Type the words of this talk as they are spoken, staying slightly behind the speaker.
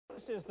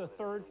This is the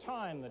third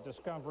time that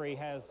Discovery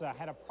has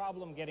had a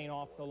problem getting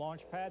off the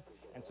launch pad,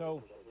 and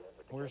so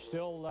we're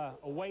still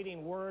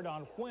awaiting word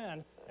on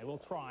when they will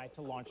try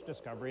to launch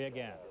Discovery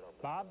again.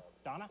 Bob,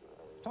 Donna?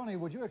 Tony,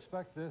 would you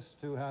expect this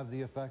to have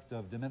the effect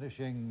of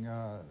diminishing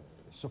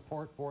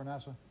support for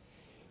NASA?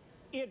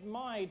 It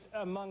might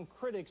among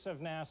critics of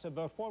NASA,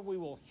 but what we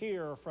will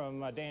hear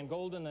from Dan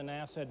Golden, the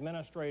NASA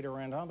administrator,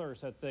 and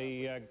others at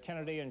the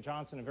Kennedy and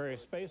Johnson and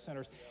various space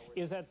centers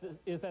is that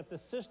the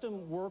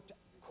system worked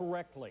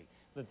correctly,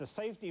 that the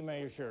safety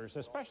measures,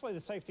 especially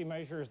the safety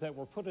measures that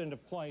were put into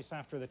place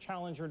after the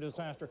Challenger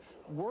disaster,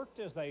 worked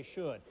as they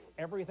should.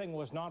 Everything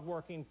was not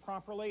working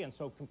properly, and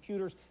so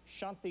computers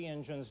shut the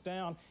engines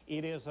down.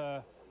 It is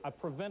a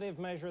preventive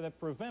measure that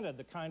prevented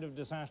the kind of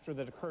disaster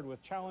that occurred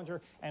with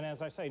Challenger, and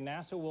as I say,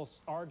 NASA will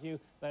argue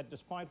that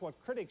despite what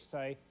critics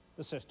say,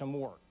 the system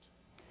worked.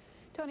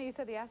 Tony, you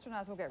said the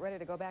astronauts will get ready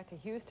to go back to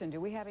Houston.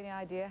 Do we have any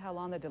idea how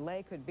long the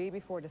delay could be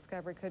before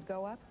Discovery could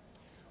go up?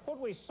 What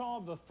we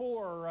saw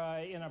before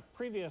in a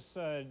previous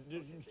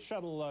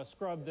shuttle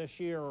scrub this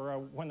year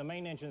when the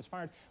main engines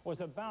fired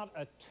was about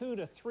a 2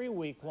 to 3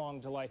 week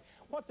long delay.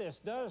 What this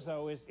does,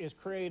 though, is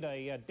create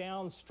a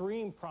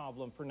downstream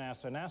problem for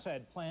NASA. NASA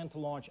had planned to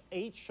launch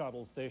 8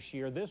 shuttles this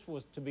year. This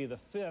was to be the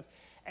 5th.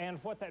 And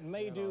what that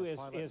may do is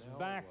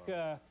back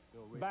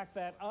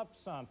that up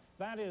some.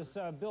 That is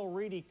Bill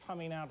Readdy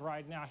coming out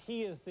right now.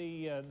 He is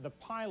the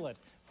pilot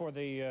for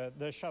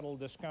the shuttle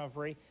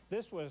Discovery.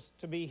 This was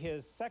to be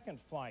his second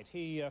flight.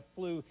 He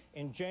flew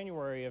in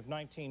January of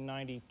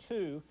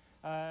 1992.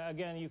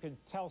 Again, you could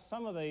tell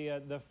some of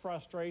the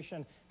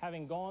frustration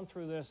having gone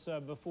through this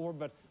before,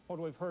 but what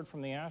we've heard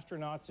from the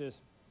astronauts is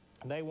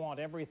they want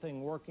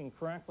everything working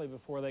correctly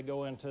before they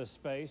go into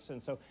space,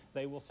 and so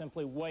they will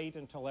simply wait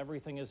until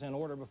everything is in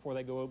order before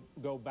they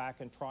go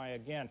back and try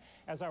again.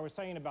 As I was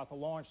saying about the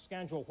launch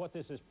schedule, what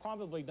this has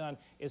probably done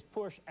is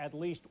push at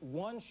least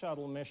one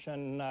shuttle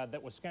mission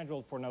that was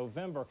scheduled for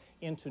November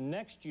into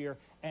next year,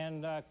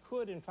 and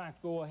could in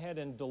fact go ahead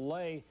and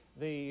delay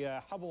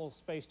the Hubble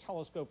Space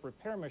Telescope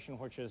repair mission,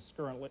 which is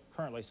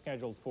currently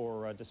scheduled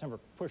for December.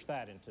 Push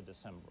that into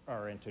December,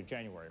 or into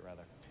January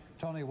rather.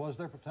 Tony, was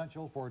there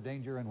potential for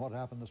danger in what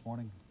happened this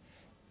morning?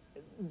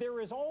 There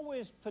is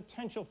always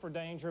potential for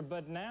danger,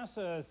 but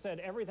NASA said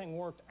everything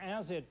worked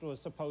as it was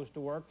supposed to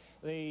work.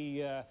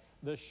 The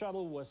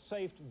shuttle was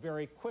safed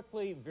very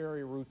quickly,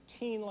 very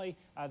routinely.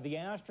 The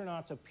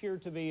astronauts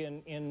appeared to be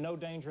in no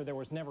danger. There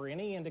was never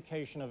any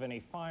indication of any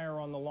fire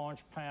on the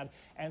launch pad.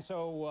 And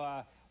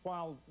so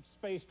while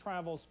space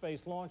travel,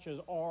 space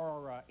launches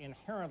are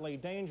inherently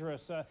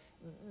dangerous,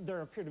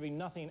 there appeared to be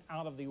nothing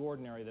out of the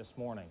ordinary this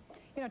morning.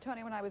 You know,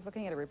 Tony, when I was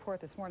looking at a report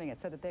this morning, it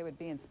said that they would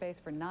be in space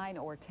for 9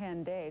 or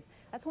 10 days.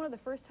 That's one of the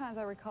first times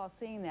I recall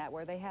seeing that,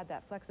 where they had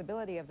that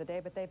flexibility of the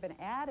day, but they've been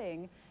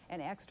adding an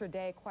extra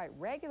day quite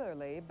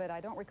regularly, but I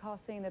don't recall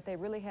seeing that they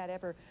really had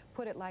ever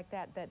put it like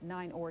that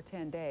 9 or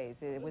 10 days.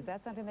 Was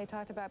that something they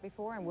talked about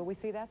before, and will we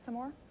see that some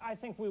more? I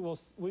think we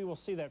will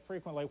see that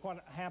frequently.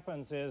 What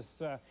happens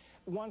is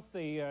once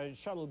the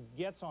shuttle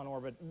gets on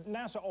orbit,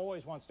 NASA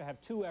always wants to have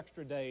 2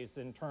 extra days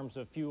in terms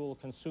of fuel,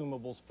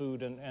 consumables,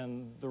 food,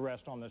 and the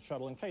rest on the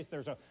shuttle in case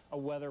there's a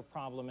weather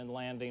problem in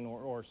landing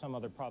or some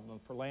other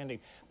problem for landing.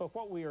 But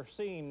what we are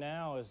seeing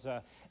now is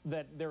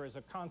that there is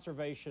a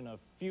conservation of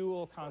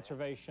fuel,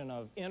 conservation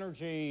of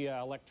energy,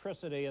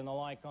 electricity, and the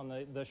like on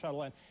the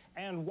shuttle.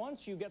 And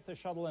once you get the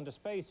shuttle into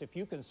space, if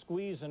you can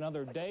squeeze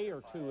another day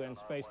or 2 in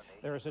space,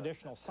 there is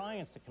additional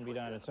science that can be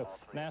done. And so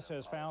NASA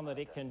has found that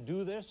it can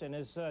do this and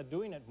is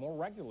doing it more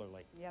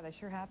regularly. Yeah, they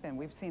sure have been.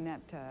 We've seen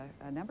that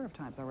a number of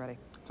times already.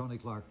 Tony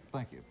Clark,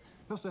 thank you.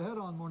 Just ahead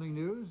on Morning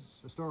News,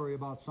 a story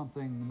about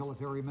something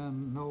military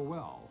men know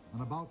well,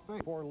 and about faith.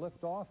 Before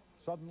liftoff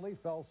suddenly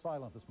fell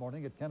silent this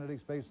morning at Kennedy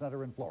Space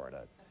Center in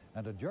Florida,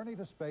 and a journey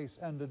to space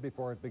ended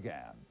before it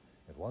began.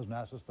 It was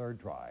NASA's third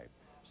try.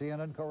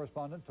 CNN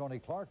correspondent Tony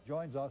Clark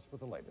joins us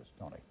with the latest.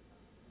 Tony.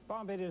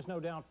 Bob, it is no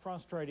doubt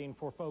frustrating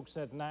for folks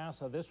at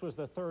NASA. This was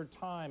the third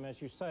time,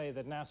 as you say,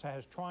 that NASA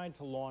has tried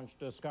to launch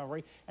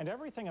Discovery, and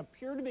everything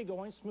appeared to be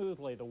going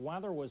smoothly. The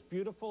weather was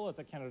beautiful at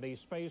the Kennedy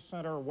Space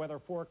Center. A weather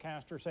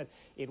forecaster said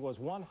it was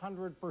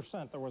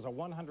 100%. There was a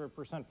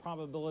 100%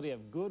 probability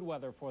of good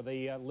weather for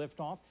the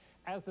liftoff.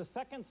 As the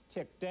seconds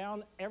ticked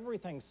down,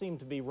 everything seemed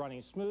to be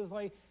running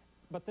smoothly.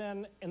 But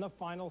then in the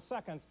final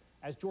seconds,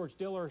 as George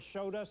Diller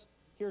showed us,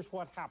 here's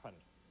what happened.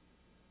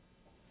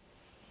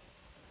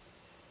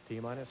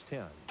 T-minus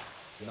 10,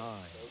 9,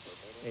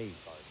 8,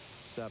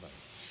 7.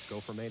 Go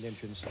for main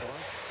engine start.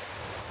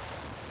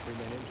 3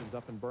 main engines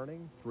up and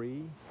burning. 3.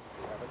 We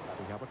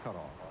have a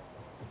cutoff.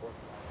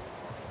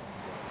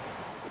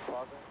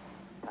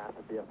 Pass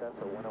the BFS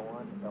at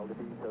 101.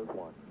 LDB shows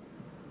 1.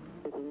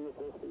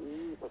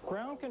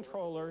 Ground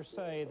controllers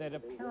say that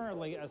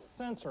apparently a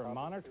sensor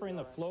monitoring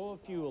the flow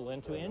of fuel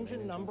into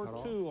engine number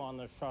 2 on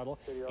the shuttle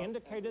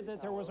indicated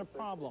that there was a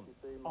problem.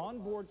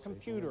 Onboard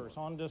computers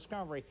on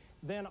Discovery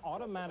then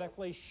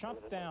automatically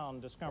shut down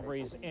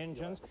Discovery's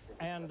engines,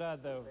 and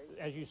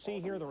as you see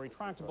here, the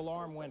retractable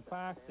arm went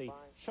back, the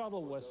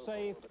shuttle was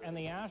saved, and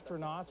the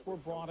astronauts were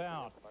brought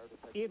out.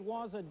 It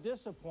was a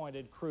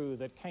disappointed crew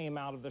that came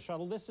out of the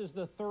shuttle. This is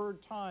the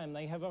 3rd time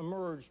they have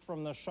emerged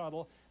from the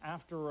shuttle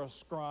after a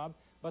scrub,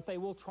 but they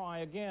will try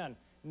again.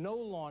 No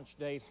launch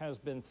date has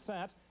been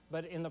set,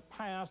 but in the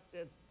past,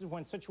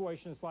 when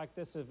situations like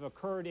this have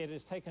occurred, it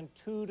has taken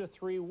 2 to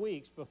 3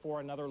 weeks before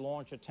another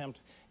launch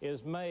attempt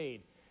is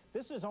made.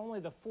 This is only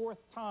the 4th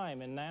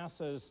time in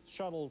NASA's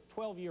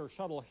 12-year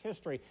shuttle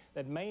history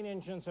that main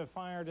engines have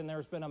fired and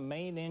there's been a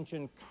main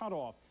engine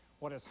cutoff.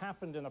 What has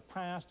happened in the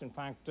past, in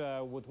fact,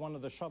 with one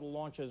of the shuttle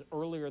launches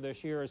earlier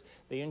this year, is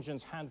the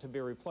engines had to be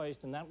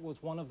replaced, and that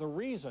was one of the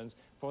reasons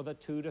for the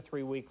 2 to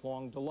 3 week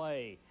long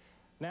delay.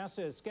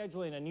 NASA is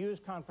scheduling a news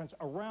conference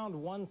around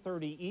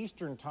 1:30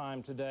 Eastern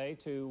time today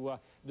to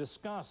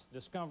discuss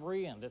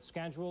Discovery and its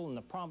schedule and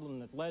the problem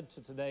that led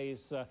to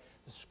today's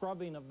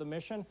scrubbing of the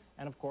mission.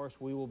 And, of course,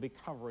 we will be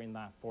covering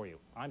that for you.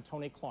 I'm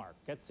Tony Clark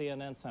at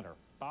CNN Center.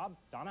 Bob,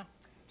 Donna?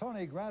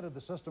 Tony, granted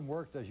the system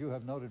worked, as you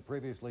have noted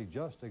previously,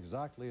 just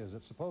exactly as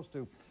it's supposed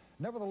to.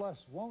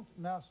 Nevertheless, won't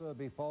NASA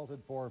be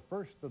faulted for,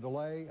 first, the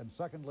delay, and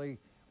secondly,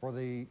 for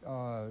the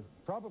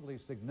probably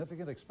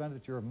significant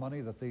expenditure of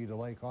money that the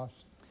delay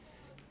costs?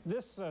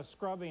 This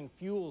scrubbing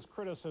fuels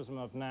criticism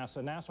of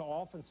NASA. NASA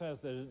often says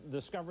the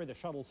Discovery, the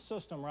shuttle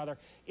system, rather,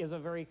 is a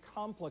very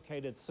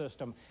complicated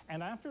system.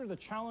 And after the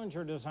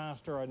Challenger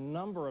disaster, a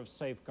number of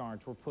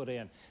safeguards were put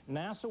in.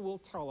 NASA will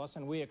tell us,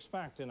 and we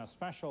expect in a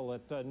special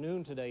at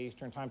noon today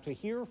Eastern Time, to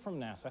hear from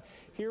NASA,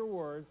 hear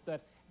words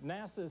that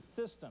NASA's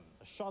system,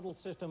 the shuttle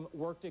system,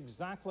 worked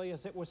exactly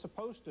as it was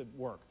supposed to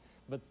work.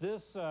 But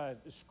this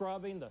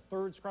scrubbing, the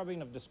 3rd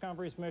scrubbing of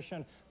Discovery's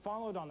mission,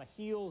 followed on the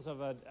heels of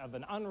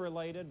an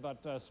unrelated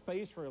but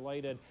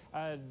space-related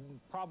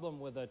problem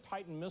with a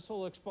Titan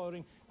missile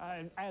exploding,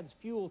 adds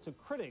fuel to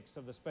critics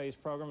of the space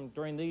program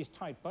during these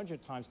tight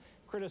budget times,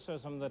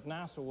 criticism that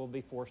NASA will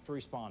be forced to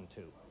respond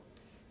to.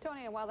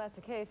 Tony, and while that's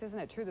the case, isn't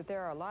it true that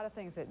there are a lot of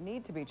things that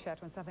need to be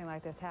checked when something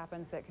like this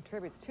happens that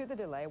contributes to the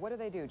delay? What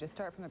do? Just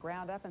start from the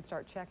ground up and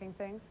start checking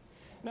things?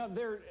 Now,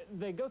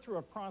 they go through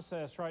a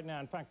process right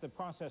now. In fact, the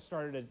process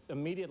started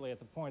immediately at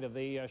the point of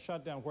the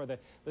shutdown, where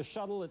the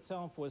shuttle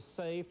itself was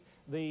saved.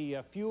 The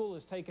fuel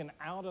is taken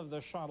out of the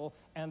shuttle,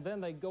 and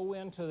then they go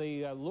into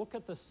the look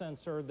at the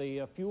sensor,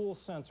 the fuel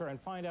sensor,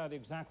 and find out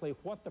exactly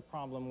what the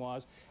problem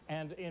was,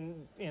 and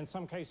in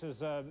some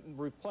cases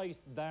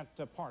replace that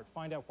part,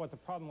 find out what the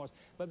problem was.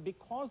 But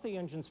because the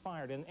engine's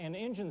fired, and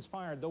engines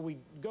fired, though we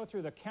go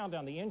through the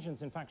countdown, the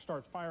engines, in fact,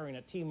 start firing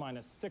at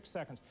T-minus 6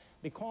 seconds.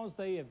 Because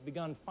they have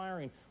begun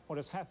firing, what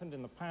has happened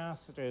in the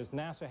past is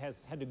NASA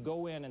has had to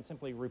go in and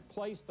simply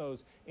replace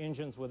those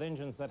engines with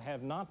engines that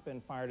have not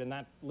been fired, and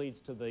that leads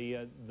to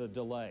the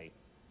delay.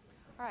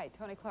 All right,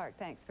 Tony Clark,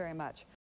 thanks very much.